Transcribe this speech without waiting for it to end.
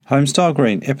Homestyle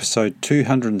Green, episode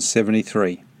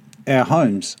 273. Our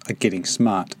homes are getting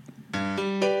smart.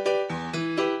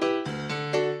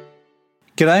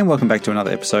 G'day and welcome back to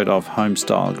another episode of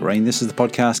Homestyle Green. This is the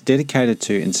podcast dedicated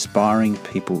to inspiring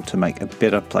people to make a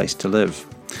better place to live.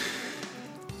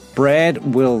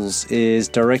 Brad Wills is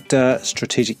Director,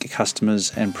 Strategic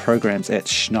Customers and Programs at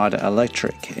Schneider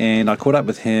Electric, and I caught up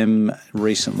with him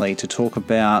recently to talk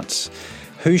about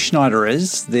who Schneider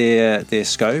is, their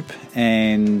scope,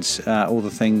 and all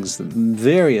the things,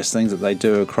 various things that they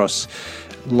do across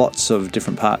lots of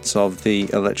different parts of the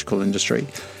electrical industry,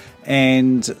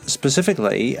 and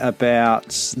specifically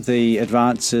about the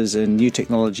advances in new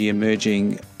technology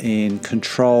emerging in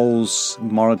controls,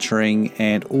 monitoring,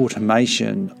 and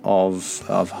automation of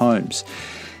homes.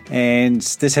 And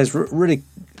this has really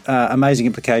amazing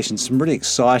implications, some really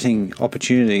exciting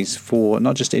opportunities for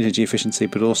not just energy efficiency,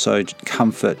 but also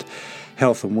comfort,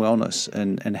 health and wellness,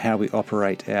 and how we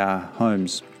operate our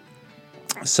homes.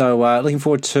 So looking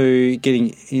forward to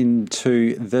getting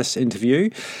into this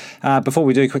interview. Before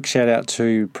we do, a quick shout out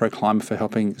to ProClimate for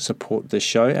helping support this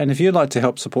show. And if you'd like to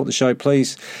help support the show,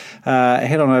 please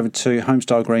head on over to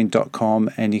homestylegreen.com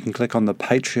and you can click on the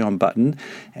Patreon button,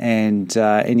 and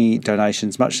any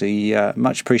donations much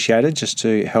appreciated, just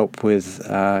to help with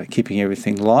keeping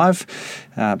everything live,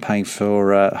 paying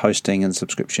for hosting and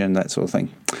subscription, that sort of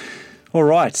thing. All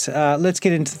right, let's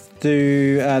get into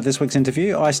this week's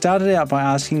interview. I started out by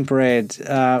asking Brad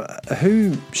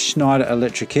who Schneider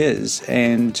Electric is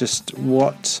and just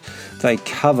what they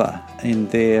cover in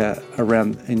their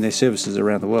services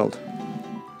around the world.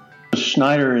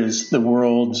 Schneider is the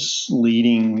world's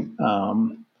leading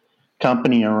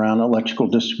company around electrical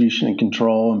distribution and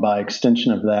control, and by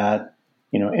extension of that,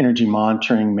 energy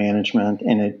monitoring, management,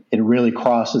 and it really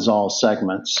crosses all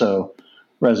segments. So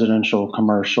residential,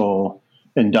 commercial,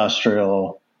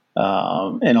 industrial,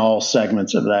 and all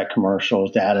segments of that, commercial,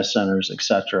 data centers, et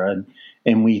cetera.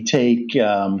 And we take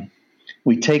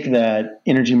that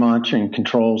energy monitoring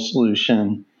control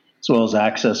solution as well as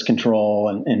access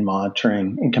control and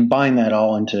monitoring, and combine that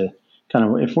all into kind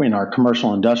of, if we're in our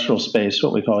commercial industrial space,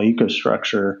 what we call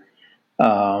EcoStruxure,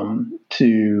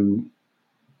 to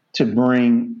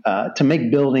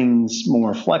make buildings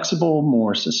more flexible,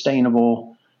 more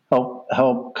sustainable,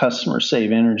 help customers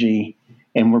save energy.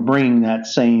 And we're bringing that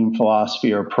same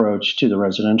philosophy or approach to the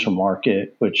residential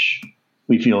market, which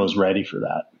we feel is ready for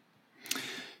that.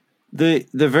 The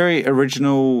very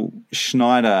original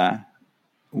Schneider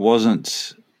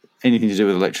wasn't anything to do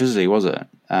with electricity, was it?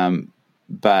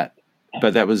 But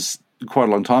that was quite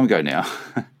a long time ago now.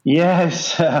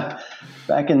 Yes.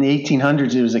 Back in the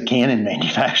 1800s, it was a cannon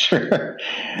manufacturer.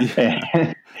 But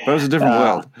it was a different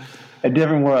world. A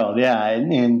different world, yeah.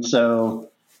 And so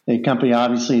the company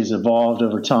obviously has evolved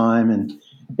over time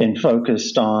and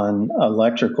focused on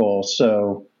electrical.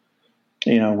 So,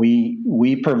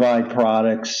 we provide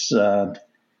products,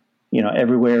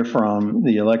 everywhere from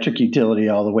the electric utility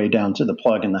all the way down to the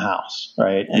plug in the house,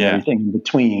 right? And everything in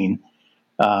between.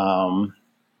 I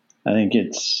think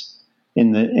it's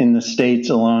in the States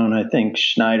alone, I think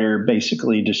Schneider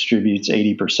basically distributes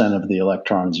 80% of the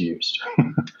electrons used.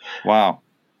 Wow.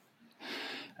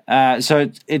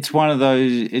 So it's one of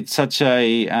those. It's such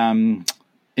a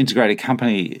integrated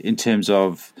company in terms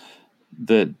of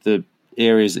the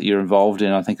areas that you're involved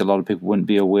in. I think a lot of people wouldn't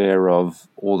be aware of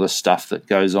all the stuff that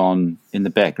goes on in the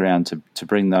background to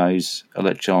bring those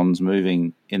electrons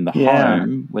moving in the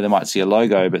home, where they might see a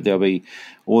logo, but there'll be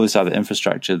all this other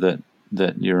infrastructure that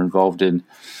you're involved in.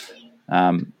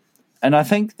 And I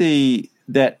think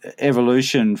that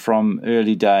evolution from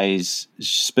early days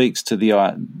speaks to the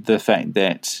fact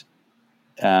that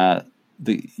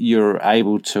you're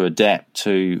able to adapt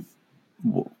to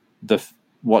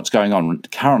what's going on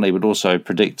currently, but also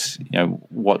predict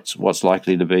what's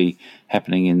likely to be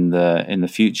happening in the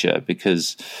future.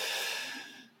 Because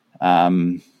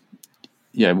it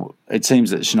seems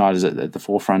that Schneider's at the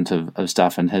forefront of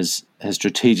stuff and has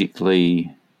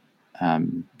strategically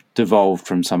devolved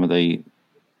from some of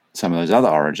those other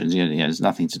origins. There's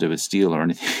nothing to do with steel or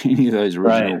anything, any of those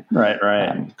original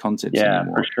concepts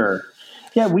anymore. For sure.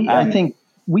 Yeah, I think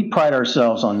we pride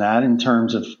ourselves on that in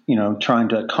terms of trying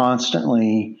to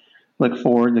constantly look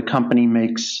forward. The company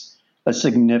makes a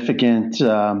significant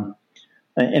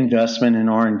investment in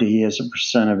R&D as a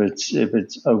percent of its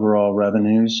overall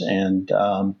revenues, and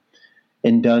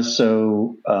does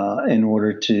so in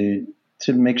order to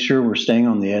make sure we're staying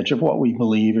on the edge of what we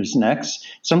believe is next.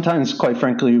 Sometimes, quite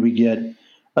frankly, we get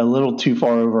a little too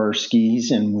far over our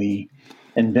skis and we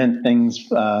invent things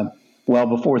well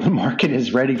before the market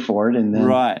is ready for it, and then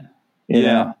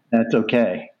that's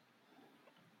okay.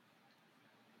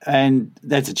 And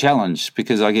that's a challenge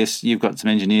because I guess you've got some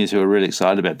engineers who are really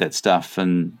excited about that stuff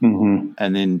and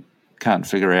then can't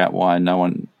figure out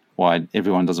why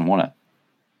everyone doesn't want it.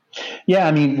 Yeah,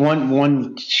 I mean,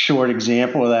 one short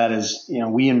example of that is,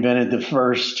 we invented the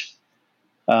first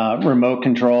remote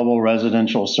controllable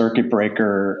residential circuit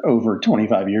breaker over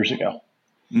 25 years ago.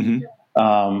 Mm-hmm.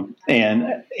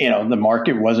 And the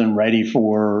market wasn't ready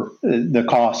for the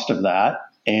cost of that.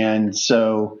 And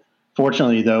so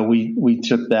fortunately, though, we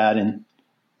took that and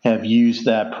have used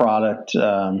that product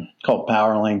called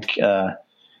PowerLink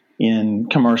in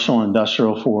commercial and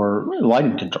industrial for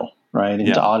lighting control, right? And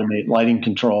to automate lighting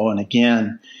control. And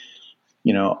again,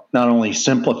 not only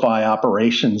simplify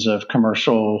operations of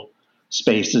commercial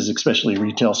spaces, especially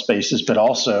retail spaces, but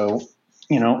also,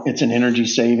 it's an energy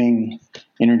saving,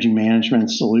 energy management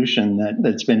solution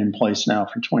that's been in place now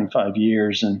for 25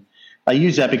 years. And I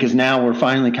use that because now we're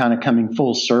finally kind of coming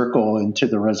full circle into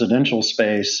the residential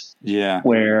space. Yeah.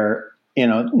 Where,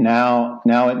 now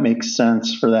it makes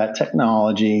sense for that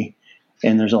technology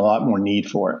and there's a lot more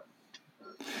need for it.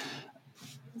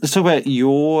 Let's talk about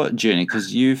your journey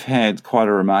because you've had quite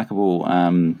a remarkable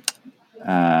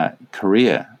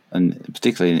career, and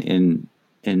particularly in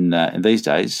these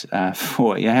days.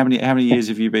 For how many years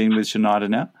have you been with Schneider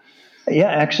now? Yeah,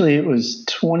 actually, it was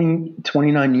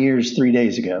 29 years, 3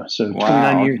 days ago. So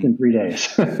 29 years and 3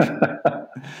 days.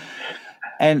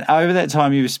 And over that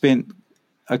time, you've spent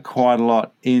quite a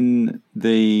lot in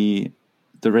the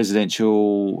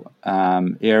residential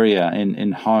area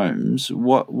in homes.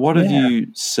 What have you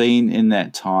seen in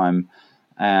that time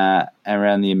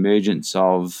around the emergence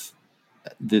of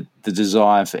the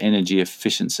desire for energy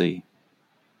efficiency?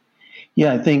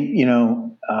 Yeah, I think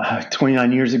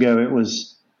 29 years ago it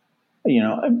was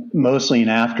mostly an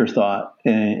afterthought,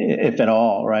 if at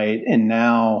all, right? And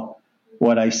now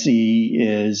what I see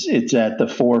is it's at the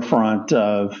forefront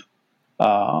of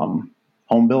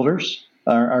home builders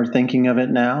are thinking of it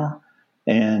now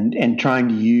and trying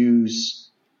to use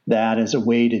that as a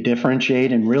way to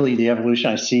differentiate. And really the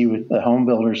evolution I see with the home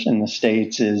builders in the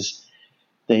States is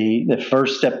the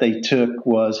first step they took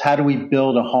was, how do we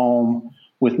build a home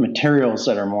with materials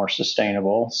that are more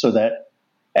sustainable so that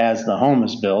as the home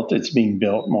is built, it's being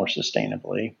built more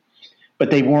sustainably. But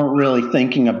they weren't really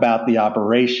thinking about the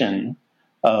operation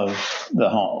of the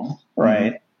home,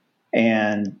 right? Mm-hmm.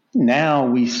 And now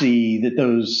we see that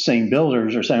those same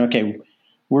builders are saying, okay,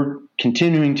 we're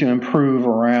continuing to improve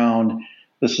around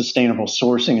the sustainable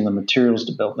sourcing and the materials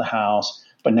to build the house,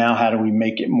 but now how do we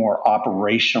make it more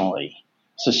operationally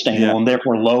sustainable and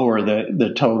therefore lower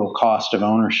the total cost of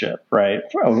ownership, right,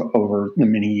 over the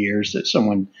many years that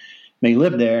someone may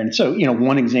live there. And so,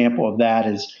 one example of that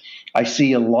is I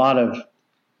see a lot of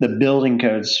the building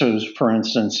codes. So, for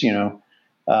instance,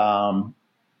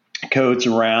 codes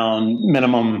around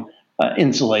minimum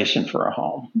insulation for a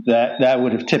home. That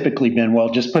would have typically been, well,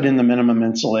 just put in the minimum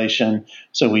insulation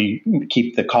so we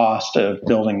keep the cost of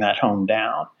building that home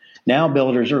down. Now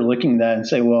builders are looking at that and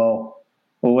say, well,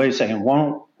 wait a second,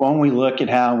 why don't we look at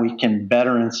how we can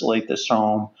better insulate this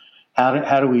home?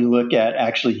 How do we look at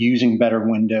actually using better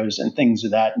windows and things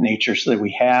of that nature so that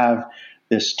we have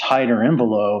this tighter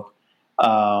envelope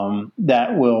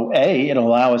that will, it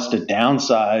allow us to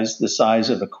downsize the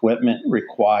size of equipment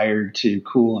required to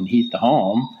cool and heat the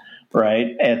home,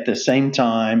 right? At the same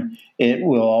time, it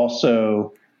will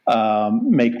also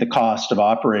make the cost of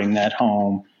operating that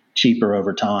home cheaper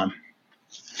over time.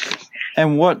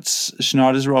 And what's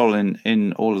Schneider's role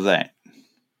in all of that?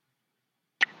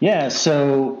 Yeah,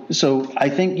 so I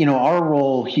think our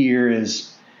role here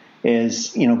is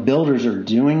builders are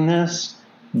doing this,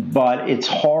 but it's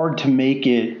hard to make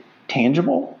it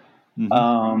tangible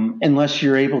unless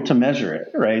you're able to measure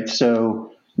it, right?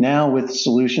 So now with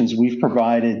solutions we've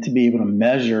provided to be able to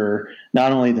measure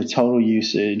not only the total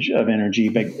usage of energy,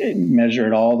 but measure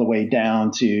it all the way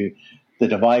down to the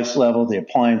device level, the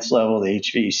appliance level, the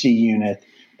HVAC unit,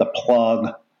 the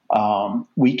plug.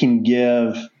 We can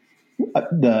give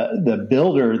the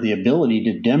builder the ability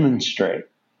to demonstrate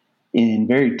in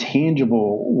very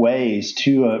tangible ways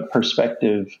to a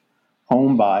prospective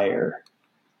home buyer,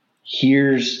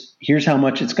 here's how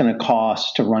much it's going to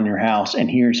cost to run your house, and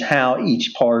here's how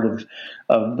each part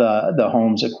of the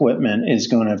home's equipment is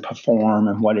going to perform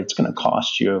and what it's going to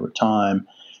cost you over time.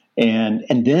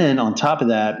 And then on top of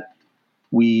that,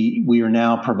 we are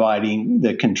now providing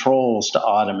the controls to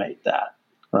automate that,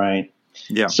 right?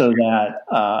 Yeah. So that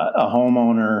a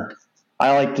homeowner,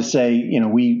 I like to say,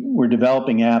 we're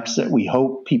developing apps that we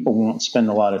hope people won't spend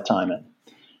a lot of time in.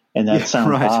 And that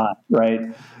sounds odd,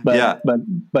 right? But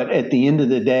at the end of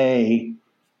the day,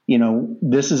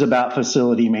 this is about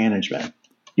facility management.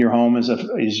 your home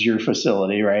is your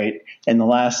facility, right? And the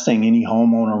last thing any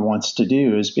homeowner wants to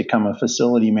do is become a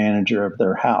facility manager of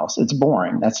their house. It's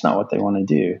boring. That's not what they want to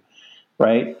do,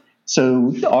 right?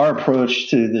 So our approach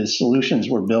to the solutions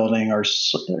we're building are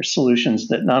solutions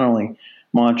that not only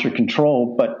monitor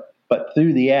control, but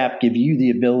through the app give you the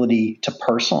ability to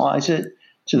personalize it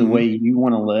to the way you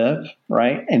want to live,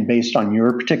 right? And based on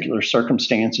your particular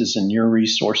circumstances and your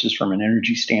resources from an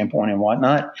energy standpoint and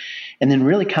whatnot, and then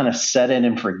really kind of set it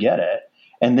and forget it.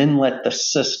 And then let the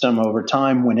system over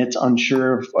time, when it's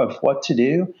unsure of what to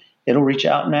do, it'll reach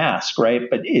out and ask, right?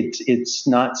 But it's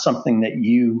not something that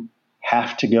you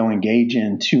have to go engage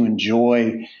in to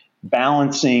enjoy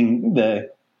balancing the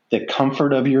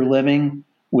comfort of your living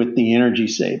with the energy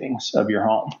savings of your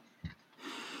home.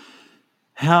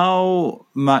 How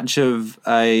much of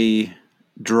a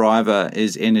driver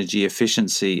is energy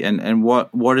efficiency, and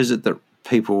what is it that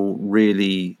people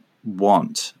really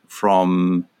want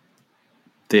from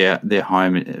their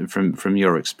home from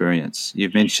your experience?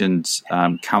 You've mentioned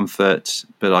comfort,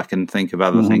 but I can think of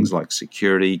other things like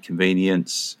security,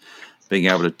 convenience, being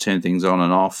able to turn things on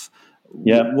and off.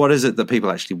 Yeah. What is it that people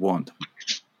actually want?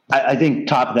 I think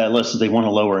top of that list is they want a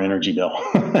lower energy bill,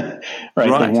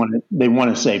 right? They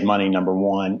want to save money, number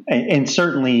one. And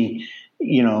certainly,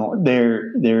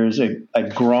 there's a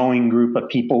growing group of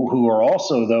people who are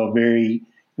also, though, very,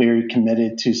 very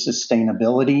committed to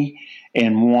sustainability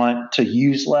and want to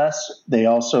use less. They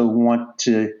also want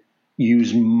to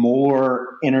use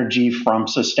more energy from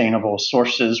sustainable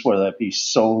sources, whether that be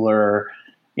solar,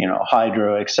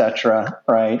 hydro, et cetera,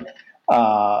 right?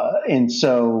 And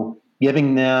so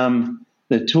giving them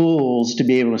the tools to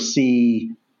be able to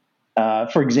see,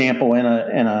 for example, one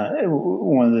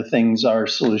of the things our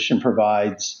solution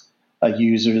provides a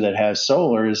user that has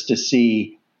solar is to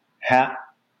see how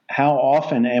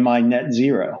often am I net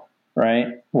zero, right?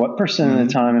 What percent of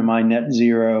the time am I net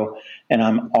zero and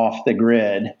I'm off the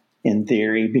grid in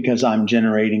theory because I'm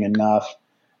generating enough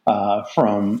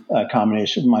from a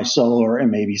combination of my solar and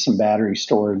maybe some battery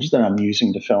storage that I'm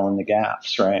using to fill in the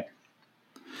gaps, right?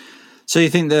 So you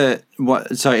think that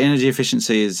energy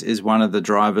efficiency is one of the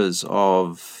drivers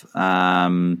of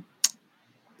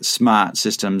smart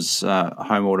systems,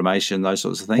 home automation, those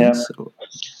sorts of things? Yeah.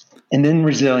 And then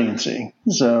resiliency.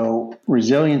 So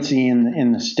resiliency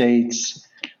in the States,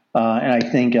 and I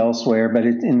think elsewhere, but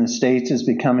in the States is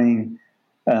becoming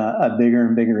a bigger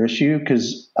and bigger issue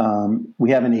because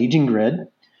we have an aging grid.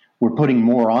 We're putting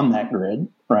more on that grid,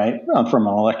 right, from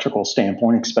an electrical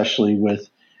standpoint, especially with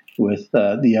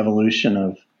the evolution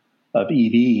of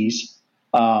EVs.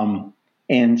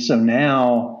 And so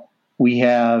now we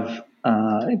have,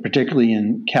 particularly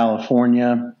in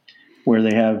California, where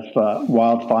they have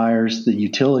wildfires, the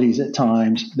utilities at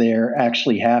times there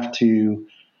actually have to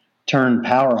turn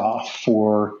power off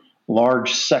for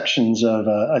large sections of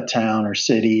a town or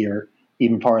city or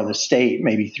even part of the state,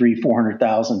 maybe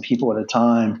 300,000-400,000 people at a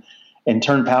time, and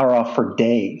turn power off for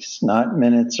days, not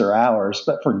minutes or hours,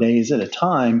 but for days at a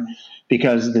time,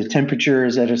 because the temperature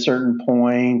is at a certain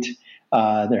point,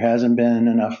 there hasn't been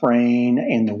enough rain,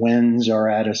 and the winds are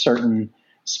at a certain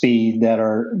speed that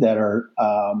are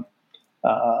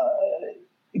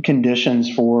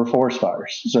conditions for forest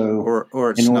fires. So,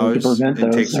 or it in order snows to prevent in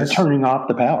those, Texas. they're turning off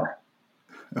the power.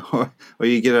 Or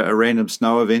you get a random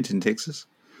snow event in Texas.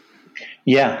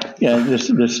 Yeah.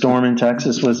 The storm in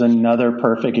Texas was another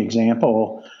perfect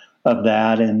example of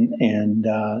that, and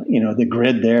the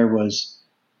grid there was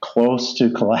close to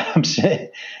collapse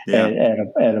at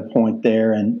a point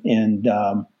there, and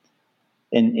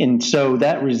so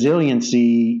that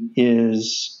resiliency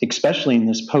is, especially in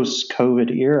this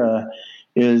post-COVID era,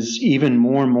 is even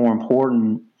more and more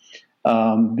important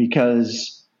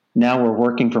because now we're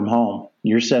working from home.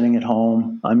 You're sitting at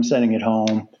home. I'm sitting at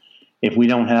home. If we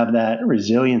don't have that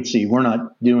resiliency, we're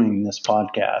not doing this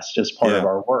podcast as part of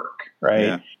our work, right?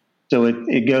 Yeah. So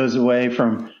it goes away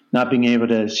from not being able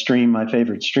to stream my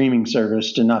favorite streaming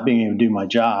service to not being able to do my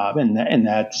job, and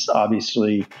that's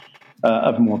obviously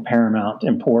of more paramount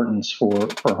importance for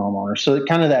homeowners. So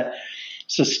kind of that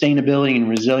sustainability and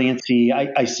resiliency,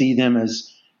 I see them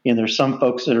as, there's some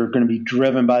folks that are going to be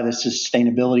driven by the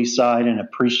sustainability side and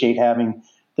appreciate having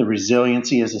the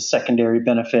resiliency as a secondary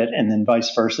benefit, and then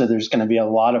vice versa. There's going to be a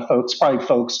lot of folks, probably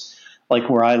folks like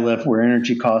where I live, where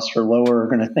energy costs are lower, are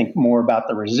going to think more about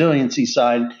the resiliency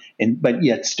side, but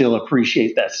yet still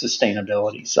appreciate that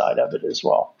sustainability side of it as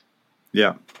well.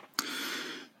 Yeah.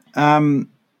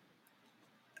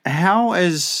 How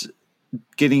is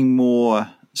getting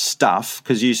more stuff,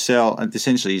 because you sell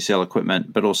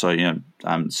equipment, but also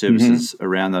services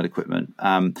around that equipment.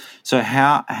 So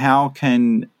how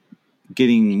can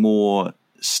getting more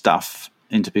stuff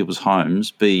into people's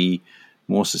homes be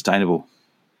more sustainable?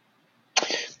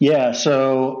 Yeah,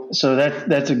 so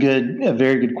that's a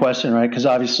very good question, right? Because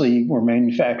obviously we're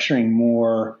manufacturing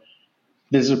more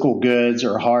physical goods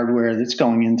or hardware that's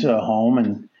going into a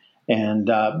home,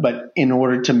 but in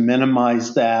order to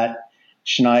minimize that,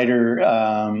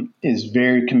 Schneider is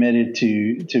very committed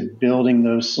to building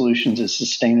those solutions as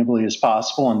sustainably as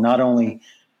possible, and not only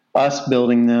us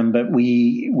building them, but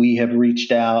we have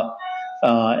reached out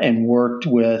and worked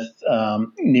with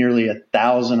nearly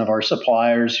 1,000 of our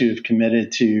suppliers who have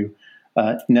committed to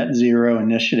net zero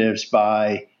initiatives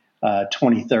by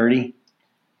 2030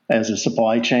 as a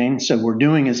supply chain. So we're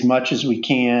doing as much as we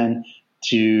can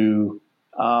to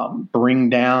bring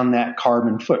down that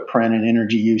carbon footprint and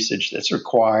energy usage that's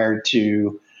required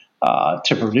to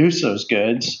produce those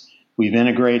goods. We've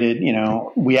integrated,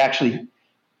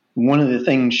 one of the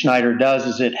things Schneider does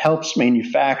is it helps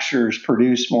manufacturers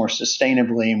produce more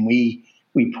sustainably, and we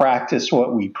practice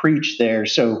what we preach there.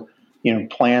 So,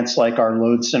 plants like our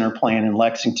load center plant in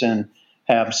Lexington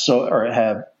have solar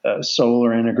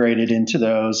integrated into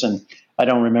those, and I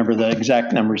don't remember the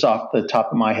exact numbers off the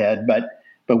top of my head, but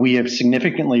we have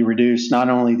significantly reduced not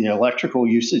only the electrical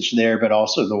usage there, but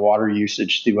also the water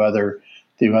usage through other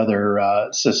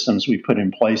systems we put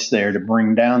in place there to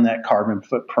bring down that carbon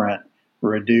footprint,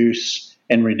 reduce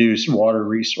water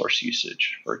resource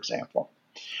usage, for example.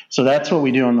 So that's what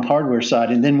we do on the hardware side.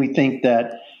 And then we think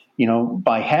that,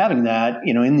 by having that,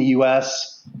 in the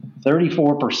U.S.,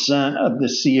 34% of the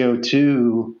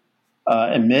CO2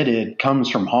 emitted comes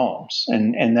from homes.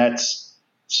 And that's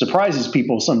surprises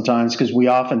people sometimes because we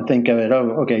often think of it,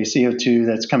 CO2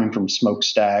 that's coming from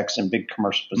smokestacks and big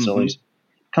commercial facilities. Mm-hmm.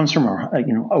 Comes from our,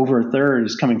 over a third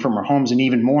is coming from our homes, and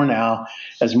even more now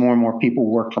as more and more people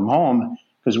work from home,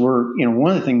 because we're,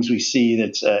 one of the things we see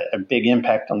that's a big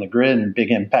impact on the grid and a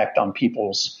big impact on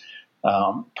people's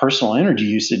personal energy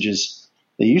usage is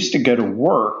they used to go to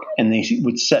work and they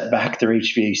would set back their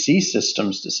HVAC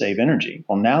systems to save energy.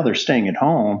 Well, now they're staying at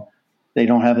home. They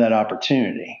don't have that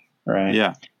opportunity, right?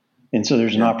 Yeah. And so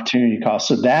there's an opportunity cost.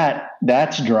 So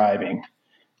that's driving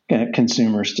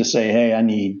consumers to say, hey, I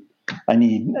need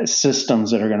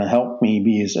systems that are going to help me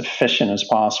be as efficient as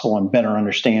possible and better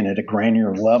understand at a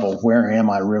granular level where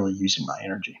am I really using my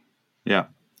energy. Yeah.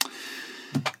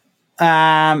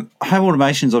 Home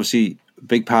automation is obviously a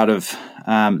big part of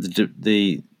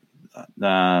the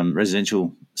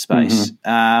residential space.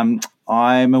 Mm-hmm.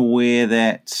 I'm aware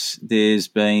that there's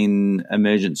been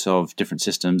emergence of different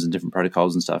systems and different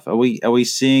protocols and stuff. Are we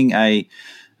seeing a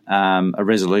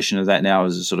resolution of that now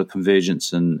as a sort of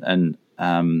convergence and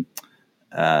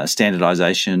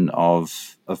standardization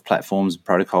of platforms and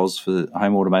protocols for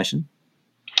home automation?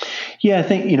 Yeah, I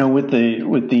think with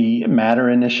the Matter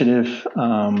initiative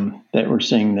that we're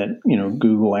seeing that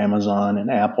Google, Amazon, and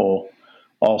Apple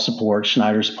all support.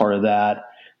 Schneider's part of that.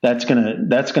 That's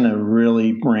gonna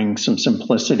really bring some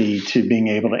simplicity to being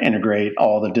able to integrate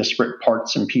all the disparate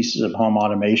parts and pieces of home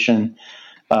automation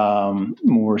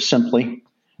more simply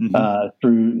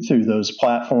through those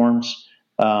platforms.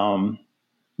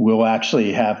 We'll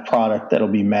actually have product that'll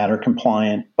be Matter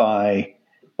compliant by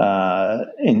a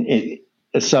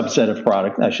subset of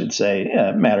product, I should say,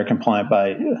 Matter compliant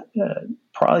by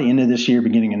probably end of this year,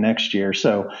 beginning of next year.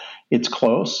 So it's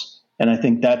close, and I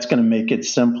think that's going to make it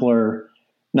simpler,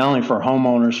 not only for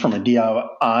homeowners from a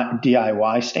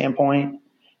DIY standpoint,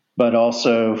 but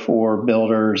also for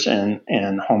builders and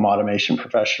home automation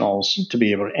professionals to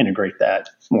be able to integrate that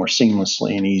more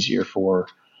seamlessly and easier for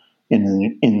in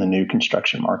the new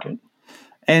construction market.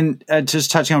 And just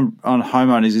touching on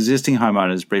homeowners, existing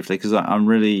homeowners briefly, because I'm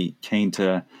really keen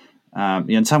to,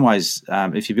 in some ways,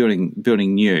 if you're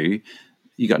building new,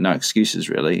 you got no excuses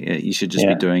really. You should just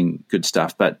be doing good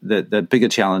stuff. But the bigger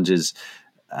challenge is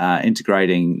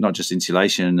integrating not just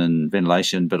insulation and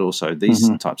ventilation, but also these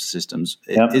types of systems.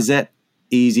 Yep. Is that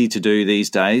easy to do these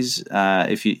days?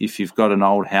 If you've got an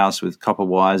old house with copper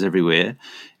wires everywhere,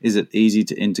 is it easy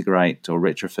to integrate or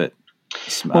retrofit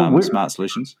smart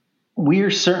solutions?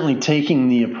 We're certainly taking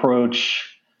the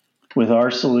approach with our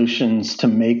solutions to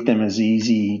make them as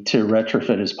easy to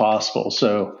retrofit as possible.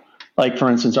 So, like for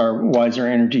instance, our Wiser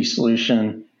Energy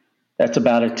solution, that's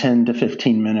about a 10 to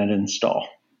 15 minute install.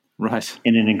 Right.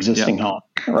 In an existing home,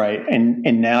 right?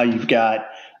 And now you've got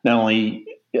not only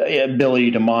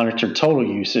ability to monitor total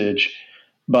usage,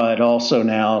 but also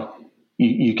now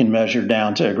you can measure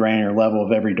down to a granular level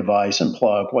of every device and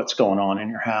plug what's going on in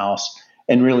your house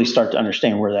and really start to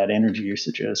understand where that energy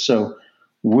usage is. So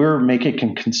we're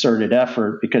making a concerted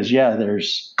effort because,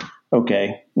 there's,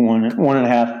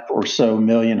 1.5 or so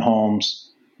million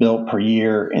homes built per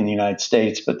year in the United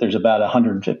States, but there's about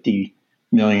 150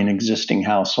 million existing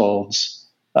households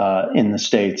in the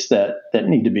States that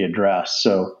need to be addressed.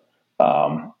 So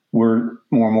we're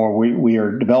more and more, we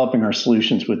are developing our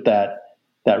solutions with that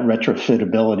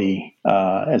retrofitability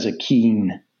as a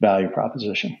keen value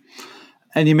proposition.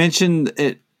 And you mentioned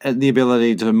the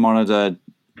ability to monitor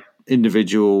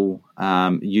individual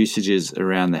usages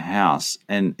around the house.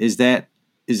 And is that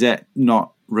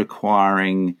not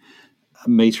requiring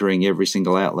metering every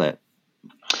single outlet?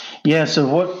 Yeah. So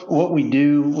what we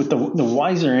do with the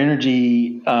Wiser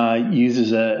Energy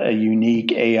uses a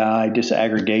unique AI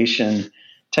disaggregation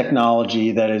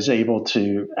technology that is able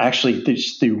to actually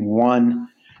just through one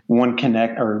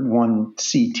connect or one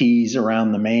CTs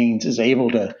around the mains is able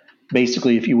to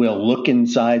basically, if you will, look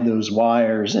inside those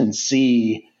wires and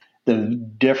see the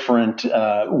different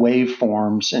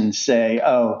waveforms and say,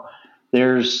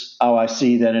 I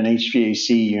see that an HVAC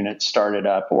unit started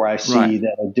up, or I see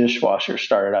that a dishwasher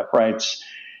started up, right?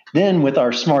 Then with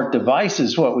our smart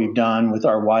devices, what we've done with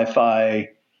our Wi-Fi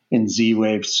and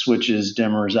Z-Wave switches,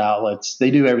 dimmers, outlets,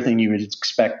 they do everything you would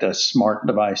expect a smart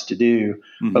device to do.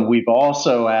 Mm-hmm. But we've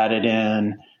also added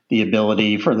in the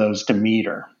ability for those to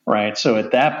meter, right? So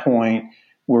at that point,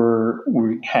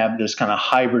 we have this kind of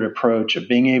hybrid approach of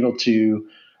being able to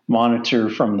monitor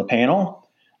from the panel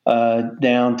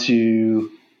down to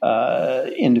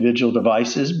individual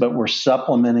devices, but we're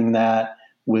supplementing that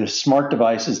with smart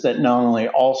devices that not only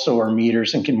also are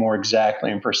meters and can more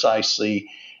exactly and precisely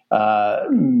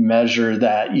measure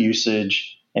that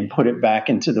usage and put it back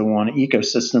into the one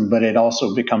ecosystem, but it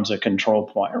also becomes a control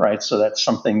point, right? So that's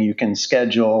something you can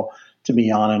schedule to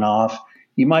be on and off.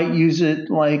 You might use it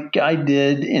like I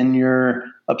did in your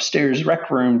upstairs rec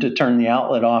room to turn the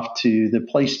outlet off to the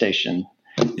PlayStation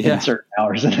in certain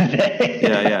hours in a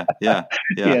day. Yeah.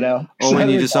 You know, or when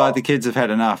you decide the kids have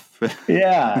had enough.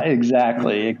 Yeah,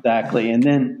 exactly. And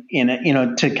then,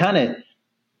 to kind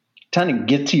of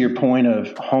get to your point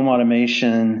of home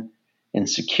automation and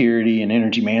security and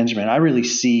energy management, I really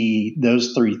see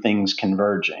those three things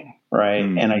converging, right?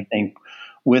 And I think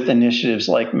with initiatives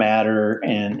like Matter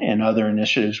and other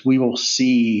initiatives, we will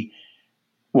see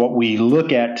what we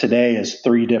look at today as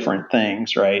three different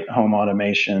things, right? Home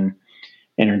automation,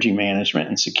 energy management,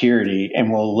 and security.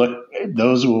 And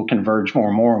those will converge more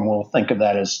and more, and we'll think of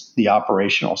that as the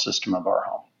operational system of our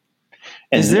home.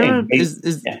 And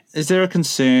is there a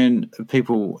concern of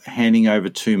people handing over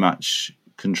too much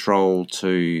control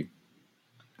to?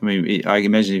 I mean, I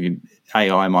imagine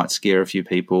AI might scare a few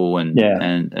people, and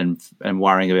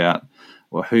worrying about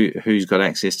who's got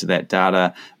access to that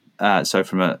data. So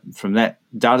from that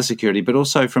data security, but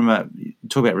also talk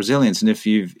about resilience. And if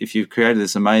you've created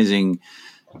this amazing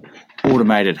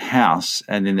automated house,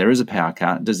 and then there is a power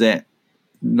cut, does that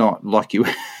not lock you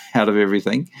out of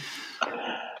everything?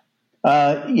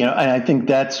 I think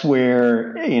that's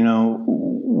where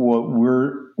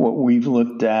what we've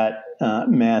looked at,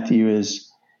 Matthew, is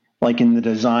like in the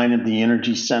design of the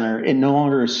energy center. It no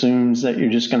longer assumes that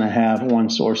you're just going to have one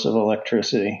source of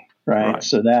electricity, right?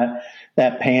 So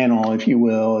that panel, if you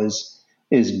will,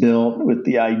 is built with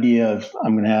the idea of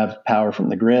I'm going to have power from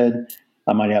the grid.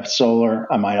 I might have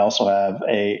solar. I might also have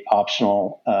a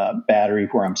optional battery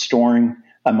where I'm storing.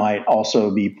 I might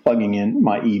also be plugging in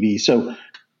my EV. So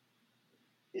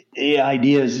the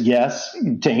idea is, yes,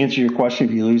 to answer your question,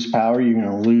 if you lose power, you're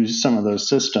going to lose some of those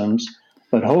systems.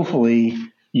 But hopefully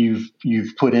you've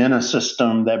put in a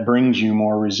system that brings you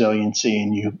more resiliency,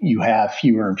 and you have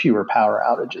fewer and fewer power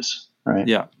outages, right?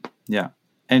 Yeah.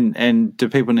 And do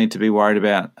people need to be worried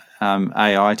about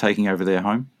AI taking over their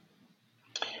home?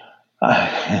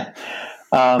 It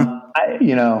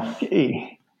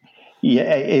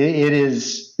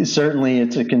is certainly,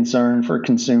 it's a concern for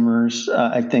consumers.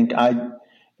 I think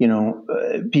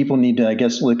people need to, I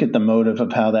guess, look at the motive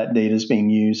of how that data is being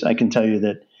used. I can tell you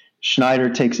that Schneider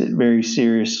takes it very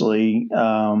seriously.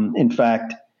 In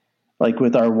fact, like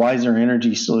with our Wiser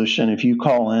Energy solution, if you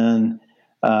call in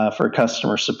for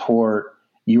customer support,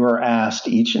 you are asked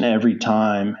each and every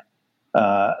time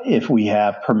if we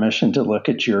have permission to look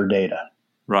at your data.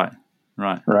 Right.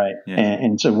 Yeah.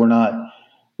 And so we're not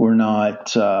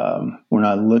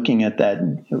looking at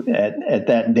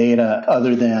that data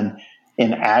other than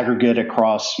in aggregate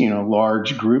across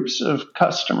large groups of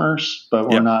customers, but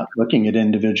we're not looking at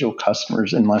individual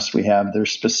customers unless we have their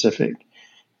specific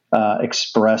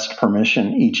expressed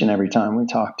permission each and every time we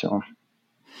talk to them.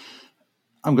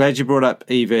 I'm glad you brought up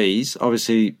EVs.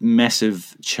 Obviously,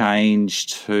 massive change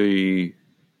to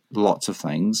lots of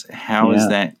things. How is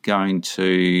that going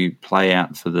to play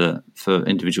out for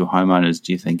individual homeowners,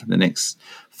 do you think, in the next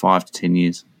 5 to 10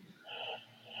 years?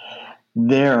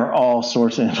 there are all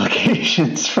sorts of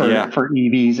implications for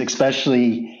EVs,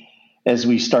 especially as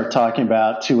we start talking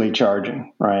about two-way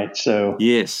charging, right? So,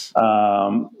 yes,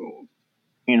 that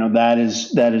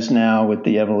is now with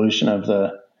the evolution of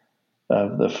the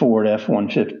Ford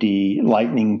F-150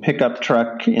 Lightning pickup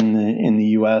truck in the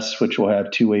U.S., which will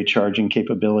have two-way charging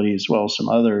capability as well as some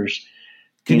others.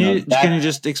 Can you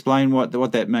just explain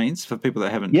what that means for people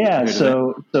that haven't? Yeah,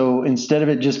 so instead of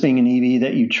it just being an EV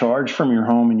that you charge from your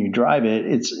home and you drive it,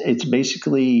 it's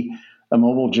basically a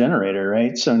mobile generator,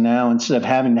 right? So now instead of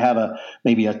having to have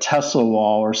maybe a Tesla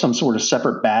wall or some sort of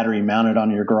separate battery mounted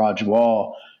on your garage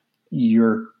wall,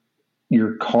 your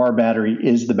car battery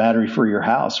is the battery for your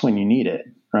house when you need it,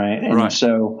 right? And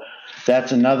so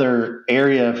that's another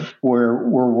area where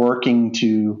we're working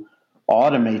to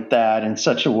automate that in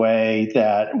such a way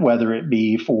that whether it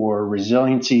be for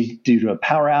resiliency due to a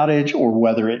power outage or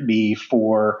whether it be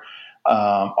for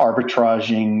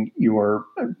arbitraging your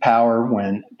power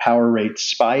when power rates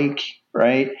spike,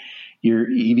 right? Your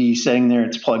EV sitting there,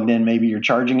 it's plugged in, maybe you're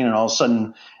charging it and all of a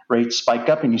sudden rates spike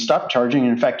up and you stop charging.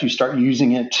 And in fact, you start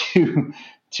using it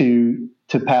to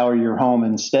power your home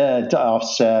instead to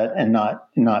offset and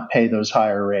not pay those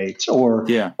higher rates, or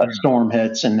a storm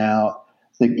hits and now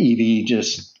the EV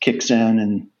just kicks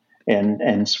in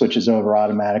and switches over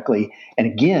automatically. And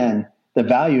again, the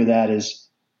value of that is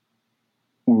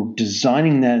we're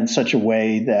designing that in such a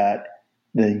way that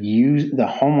the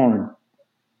homeowner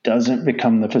doesn't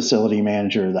become the facility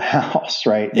manager of the house,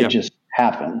 right? It just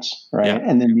happens, right? Yep.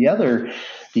 And then the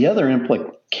other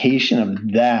implication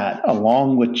of that,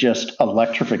 along with just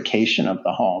electrification of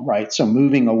the home, right? So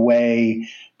moving away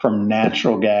from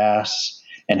natural gas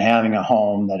and having a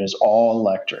home that is all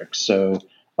electric. So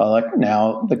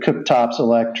now the cooktop's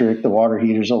electric, the water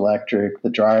heater's electric, the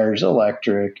dryer's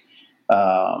electric,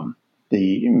 maybe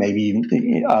even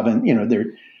the oven,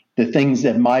 the things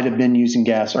that might have been using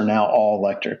gas are now all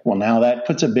electric. Well, now that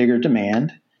puts a bigger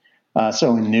demand.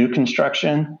 So in new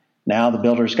construction, now the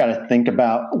builder's got to think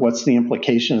about what's the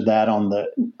implication of that on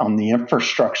the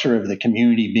infrastructure of the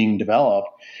community being developed.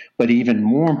 But even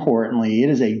more importantly, it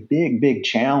is a big, big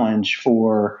challenge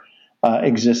for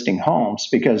existing homes,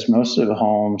 because most of the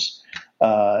homes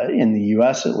in the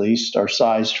U.S. at least are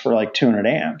sized for like 200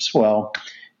 amps. Well,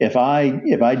 if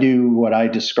I do what I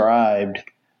described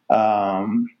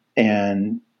and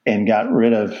got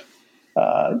rid of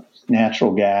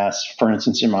natural gas, for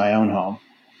instance, in my own home,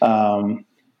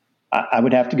 I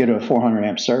would have to go to a 400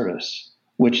 amp service,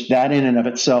 which that in and of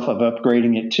itself of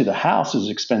upgrading it to the house is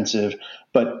expensive,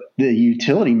 but the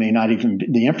utility may not even,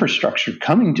 the infrastructure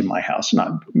coming to my house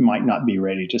might not be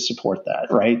ready to support that,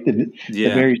 right? The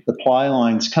various supply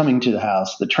lines coming to the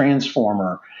house, the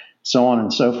transformer, so on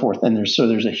and so forth. And there's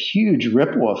a huge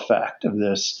ripple effect of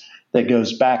this that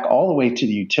goes back all the way to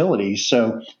the utilities.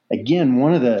 So again,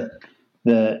 one of the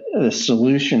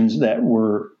solutions that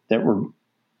we're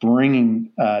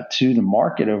bringing to the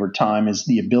market over time is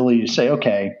the ability to say,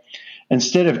 okay,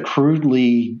 instead of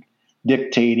crudely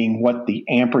dictating what the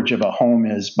amperage of a home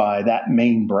is by that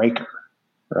main breaker,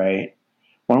 right?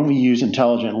 Why don't we use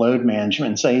intelligent load management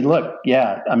and say, look,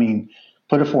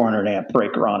 put a 400 amp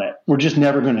breaker on it. We're just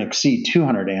never going to exceed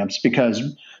 200 amps because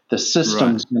the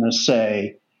system's going to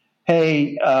say,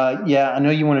 hey, I know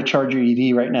you want to charge your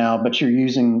EV right now, but you're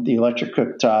using the electric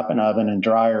cooktop and oven and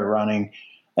dryer running,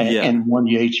 and one of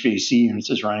the HVAC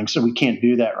units is running, so we can't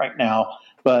do that right now.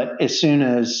 But as soon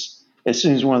as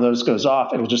one of those goes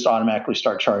off, it'll just automatically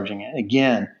start charging it.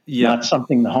 Again, not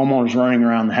something the homeowner's running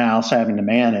around the house having to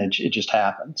manage. It just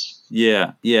happens.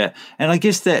 Yeah. And I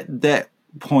guess that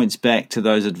points back to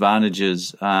those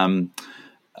advantages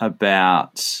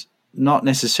about not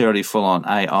necessarily full-on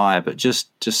AI, but just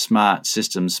smart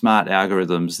systems, smart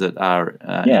algorithms that are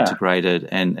integrated,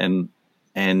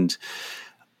 and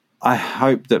I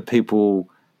hope that people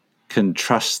can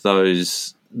trust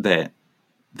those that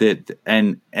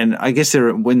and I guess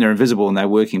when they're invisible and they're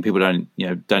working, people don't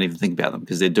even think about them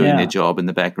because they're doing their job in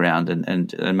the background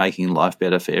and making life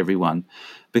better for everyone.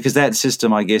 Because that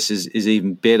system, I guess, is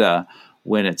even better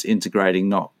when it's integrating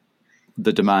not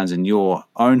the demands in your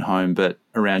own home, but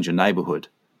around your neighborhood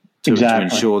to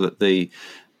ensure that the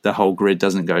whole grid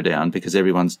doesn't go down because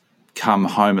everyone's come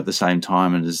home at the same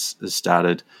time and has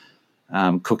started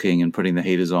cooking and putting the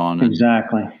heaters on.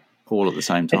 All at the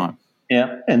same time.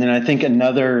 Yeah. And then I think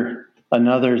another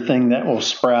thing that will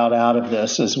sprout out of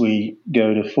this as we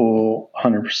go to full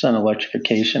 100%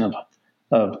 electrification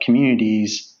of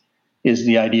communities is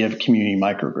the idea of community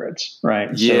microgrids, right?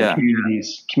 Yeah. So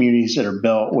communities that are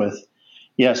built with,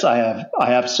 yes, I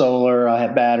have solar, I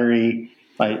have battery,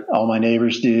 all my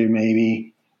neighbors do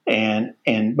maybe,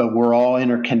 but we're all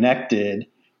interconnected,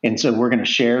 and so we're going to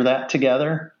share that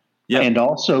together. Yep. And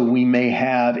also, we may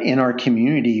have in our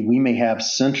community, we may have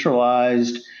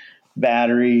centralized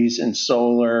batteries and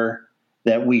solar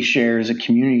that we share as a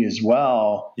community as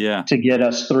well, to get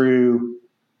us through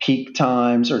peak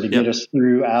times or to get us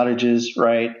through outages,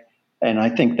 right? And I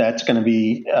think that's going to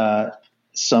be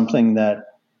something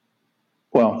that,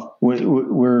 well,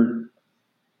 we're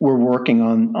working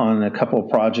on a couple of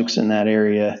projects in that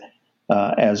area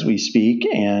as we speak,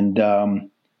 and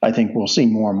I think we'll see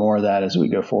more and more of that as we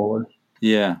go forward.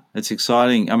 Yeah, it's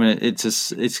exciting. I mean,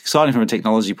 it's exciting from a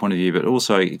technology point of view, but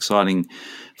also exciting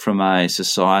from a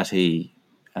society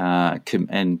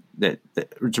and that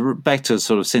back to a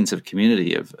sort of sense of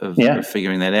community of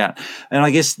figuring that out. And I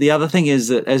guess the other thing is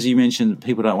that, as you mentioned,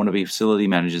 people don't want to be facility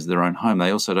managers of their own home.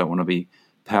 They also don't want to be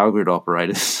power grid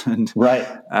operators and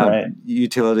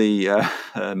utility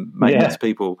maintenance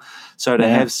people. So to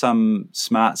have some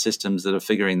smart systems that are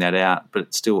figuring that out,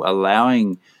 but still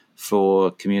allowing for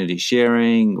community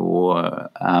sharing or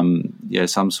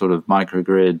some sort of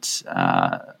microgrid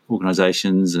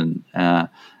organisations and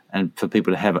for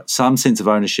people to have some sense of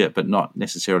ownership, but not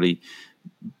necessarily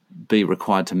be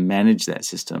required to manage that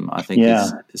system, I think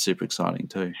is super exciting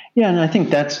too. Yeah, and I think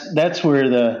that's where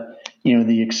the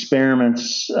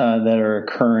experiments that are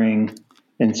occurring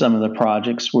in some of the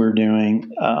projects we're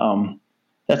doing,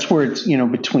 that's where it's,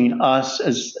 between us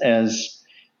as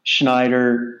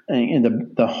Schneider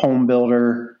and the home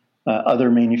builder, other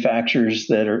manufacturers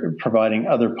that are providing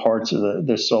other parts of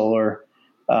the solar,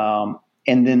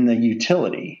 and then the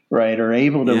utility, right, are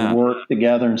able to work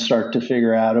together and start to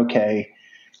figure out, okay,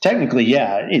 technically,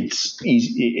 it's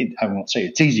easy. I won't say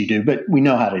it's easy to do, but we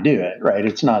know how to do it, right?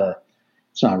 It's not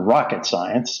rocket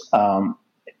science.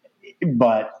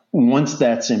 But once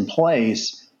that's in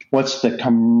place, what's the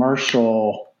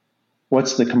commercial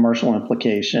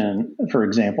implication, for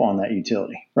example, on that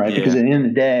utility, right? Because at the end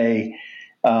of the day,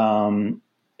 and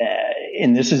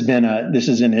this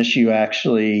is an issue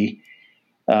actually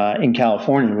in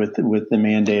California with the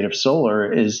mandate of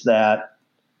solar, is that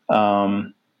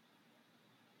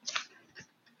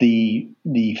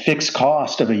the fixed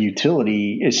cost of a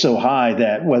utility is so high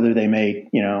that whether they make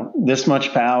this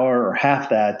much power or half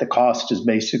that, the cost is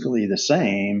basically the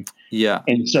same. Yeah.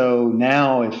 And so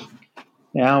now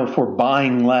if we're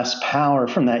buying less power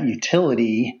from that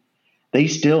utility, they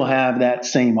still have that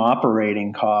same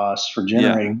operating cost for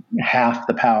generating half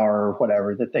the power or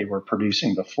whatever that they were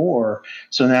producing before.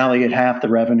 So now they get half the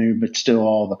revenue, but still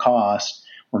all the cost,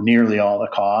 or nearly all the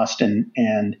cost. And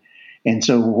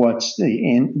so what's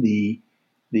the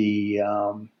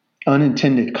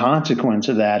unintended consequence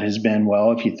of that has been,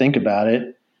 well, if you think about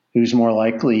it, who's more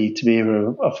likely to be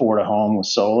able to afford a home with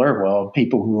solar? Well,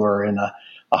 people who are in a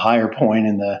higher point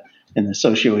in the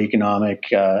socioeconomic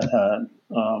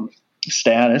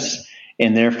status,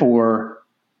 and therefore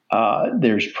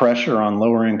there's pressure on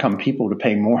lower income people to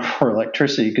pay more for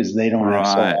electricity because they don't have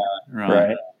solar.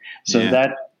 Right. So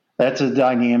that's a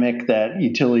dynamic that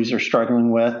utilities are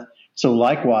struggling with. So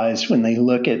likewise, when they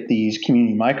look at these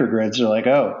community microgrids, they're like,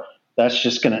 oh,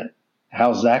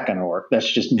 how's that going to work?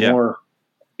 That's just more,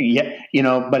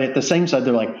 but at the same side,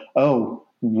 they're like, oh,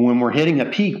 when we're hitting a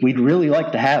peak, we'd really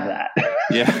like to have that.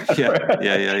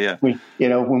 Yeah.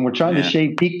 When we're trying to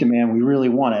shade peak demand, we really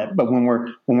want it. But when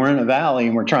we're in a valley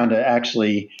and we're trying to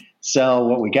actually sell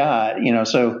what we got,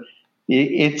 so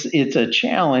it's a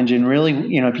challenge. And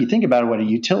really, if you think about it, what a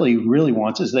utility really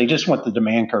wants is they just want the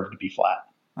demand curve to be flat.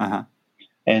 Uh-huh.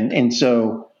 And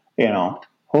so,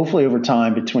 hopefully over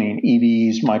time between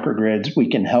EVs, microgrids, we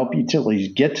can help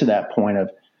utilities get to that point of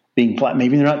being flat.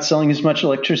 Maybe they're not selling as much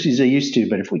electricity as they used to,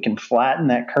 but if we can flatten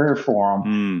that curve for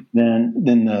them, then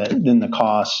the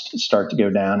costs start to go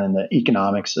down and the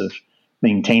economics of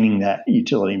maintaining that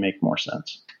utility make more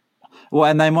sense. Well,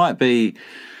 and they might be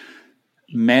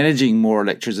managing more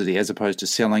electricity as opposed to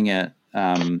selling it.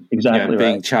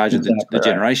 Being charged of the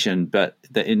generation, but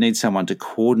it needs someone to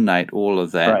coordinate all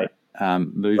of that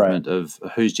movement of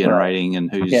who's generating and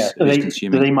who's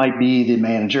consuming. They might be the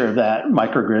manager of that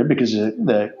microgrid because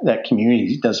that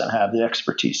community doesn't have the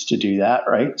expertise to do that,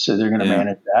 right? So they're going to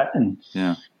manage that and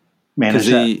manage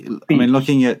that. I mean,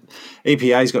 looking at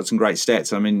EPA's got some great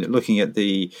stats. I mean, looking at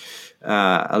the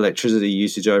electricity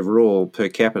usage overall per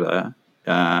capita,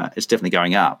 it's definitely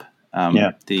going up.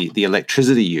 The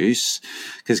electricity use,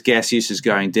 because gas use is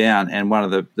going down, and one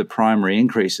of the primary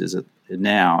increases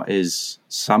now is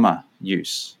summer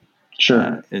use.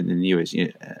 Sure. In the US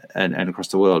and across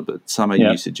the world, but summer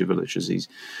usage of electricity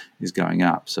is going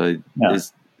up. So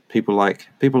there's people like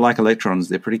electrons.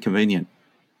 They're pretty convenient.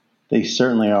 They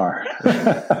certainly are.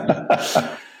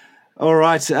 All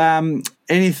right.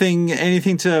 Anything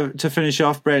to finish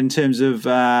off, Brad, in terms of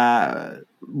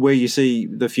where you see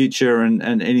the future and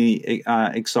any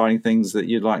exciting things that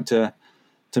you'd like to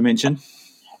mention?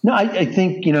 No, I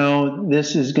think,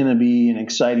 this is going to be an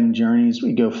exciting journey as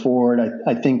we go forward.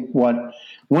 I think one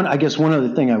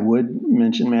other thing I would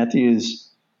mention, Matthew, is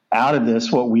out of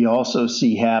this, what we also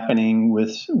see happening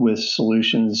with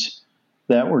solutions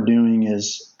that we're doing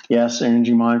is, yes,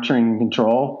 energy monitoring and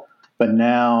control, but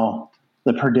now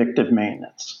the predictive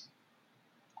maintenance.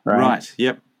 Right.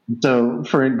 Yep. So,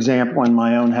 for example, in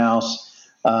my own house,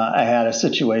 I had a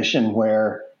situation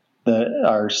where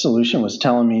our solution was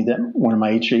telling me that one of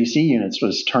my HVAC units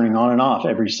was turning on and off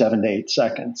every 7 to 8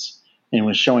 seconds, and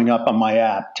was showing up on my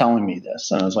app telling me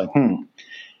this. And I was like,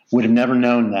 would have never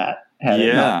known that had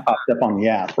it not popped up on the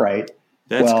app, right?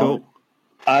 That's cool.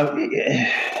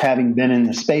 Having been in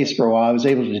the space for a while, I was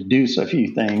able to deduce a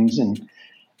few things, and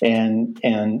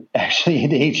actually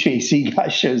the HVAC guy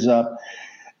shows up,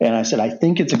 and I said, I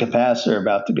think it's a capacitor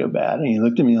about to go bad. And he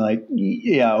looked at me like,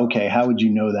 yeah, okay, how would you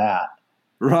know that?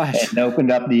 Right. And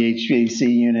opened up the HVAC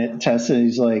unit, tested.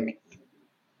 He's like,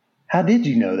 how did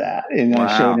you know that? And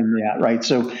I showed him that, right?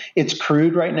 So it's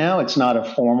crude right now. It's not a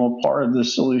formal part of the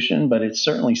solution, but it's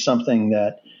certainly something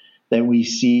that we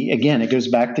see. Again, it goes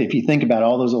back to, if you think about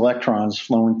all those electrons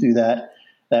flowing through that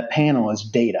panel as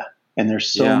data, and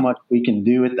there's so much we can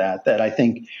do with that I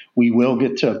think we will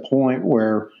get to a point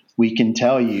where we can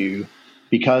tell you,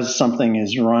 because something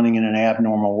is running in an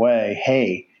abnormal way,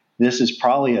 hey, this is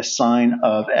probably a sign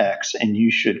of X, and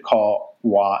you should call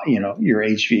Y, your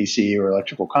HVAC or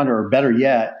electrical conduit, or better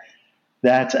yet,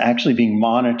 that's actually being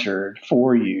monitored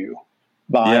for you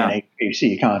by an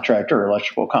HVAC contractor or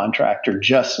electrical contractor,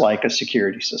 just like a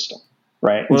security system,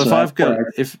 right? Well, if I've got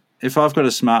a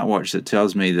smartwatch that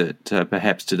tells me that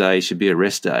perhaps today should be a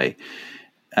rest day,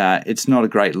 it's not a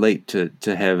great leap to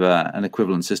have an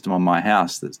equivalent system on my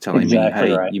house that's telling me,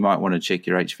 hey, you might want to check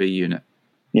your HV unit.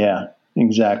 Yeah,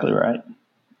 exactly right.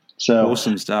 So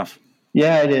awesome stuff.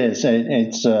 Yeah, it is.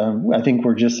 It's. I think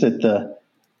we're just at the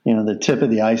tip of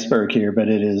the iceberg here, but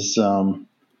it is.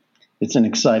 It's an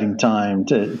exciting time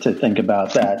to think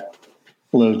about that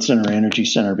load center, energy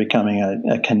center becoming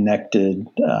a connected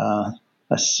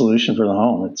a solution for the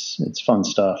home. It's fun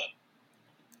stuff.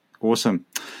 Awesome.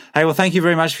 Hey, well, thank you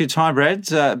very much for your time, Brad. It's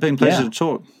been a pleasure to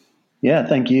talk. Yeah,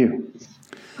 thank you.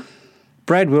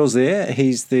 Brad Wills there.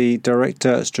 He's the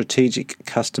Director, Strategic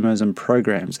Customers and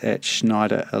Programs at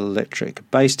Schneider Electric,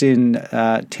 based in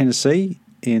Tennessee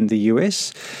in the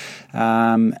US.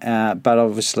 But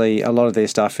obviously a lot of their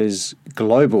stuff is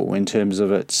global in terms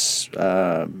of its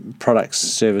products,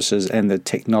 services, and the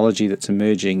technology that's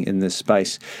emerging in this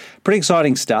space. Pretty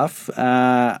exciting stuff.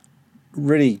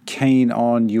 Really keen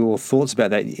on your thoughts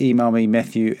about that. Email me,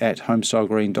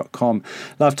 matthew@homestylegreen.com.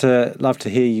 Love to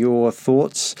hear your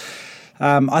thoughts.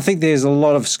 I think there's a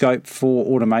lot of scope for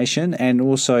automation and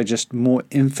also just more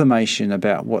information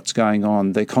about what's going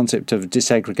on. The concept of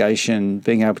disaggregation,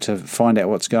 being able to find out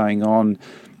what's going on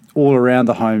all around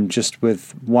the home just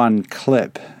with one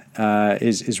clip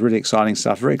is really exciting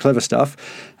stuff, very clever stuff,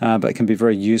 but it can be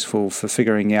very useful for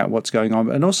figuring out what's going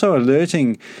on and also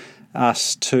alerting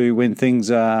us to when things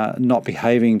are not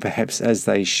behaving perhaps as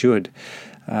they should.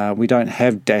 We don't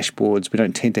have dashboards. We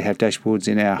don't tend to have dashboards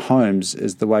in our homes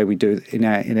as the way we do in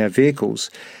our vehicles.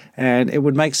 And it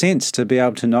would make sense to be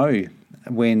able to know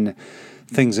when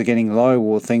things are getting low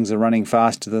or things are running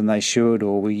faster than they should,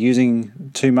 or we're using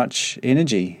too much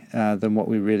energy than what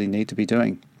we really need to be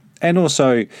doing. And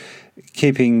also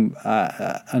keeping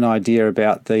an idea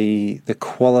about the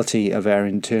quality of our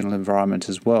internal environment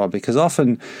as well, because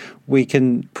often we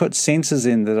can put sensors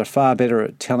in that are far better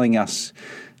at telling us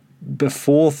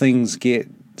before things get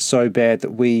so bad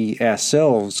that we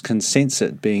ourselves can sense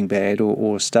it being bad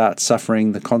or start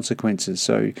suffering the consequences.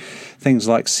 So things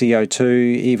like CO2,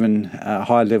 even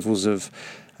high levels of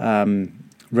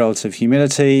relative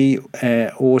humidity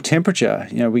or temperature,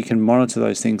 we can monitor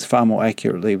those things far more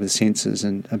accurately with sensors,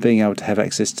 and being able to have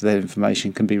access to that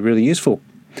information can be really useful.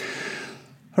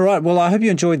 All right, well, I hope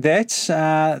you enjoyed that.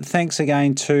 Thanks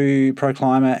again to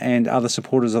ProClimate and other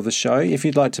supporters of the show. If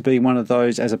you'd like to be one of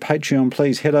those as a Patreon,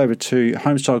 please head over to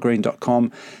homestylegreen.com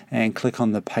and click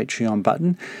on the Patreon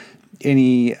button.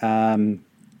 Any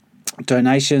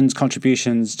donations,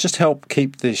 contributions, just help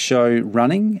keep the show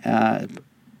running.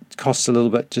 It costs a little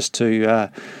bit just to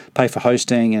pay for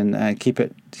hosting and keep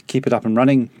it up and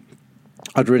running.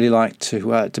 I'd really like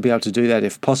to be able to do that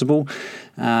if possible,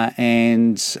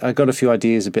 and I got a few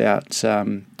ideas about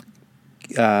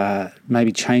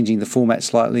maybe changing the format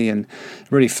slightly and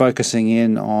really focusing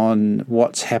in on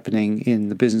what's happening in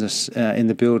the business, in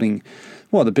the building,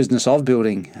 the business of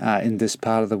building in this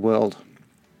part of the world.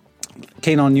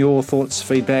 Keen on your thoughts,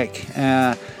 feedback,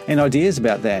 and ideas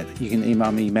about that. You can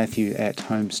email me,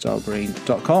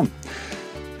 matthew@homestylegreen.com.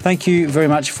 Thank you very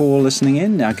much for listening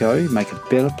in. Now go make a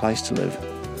better place to live.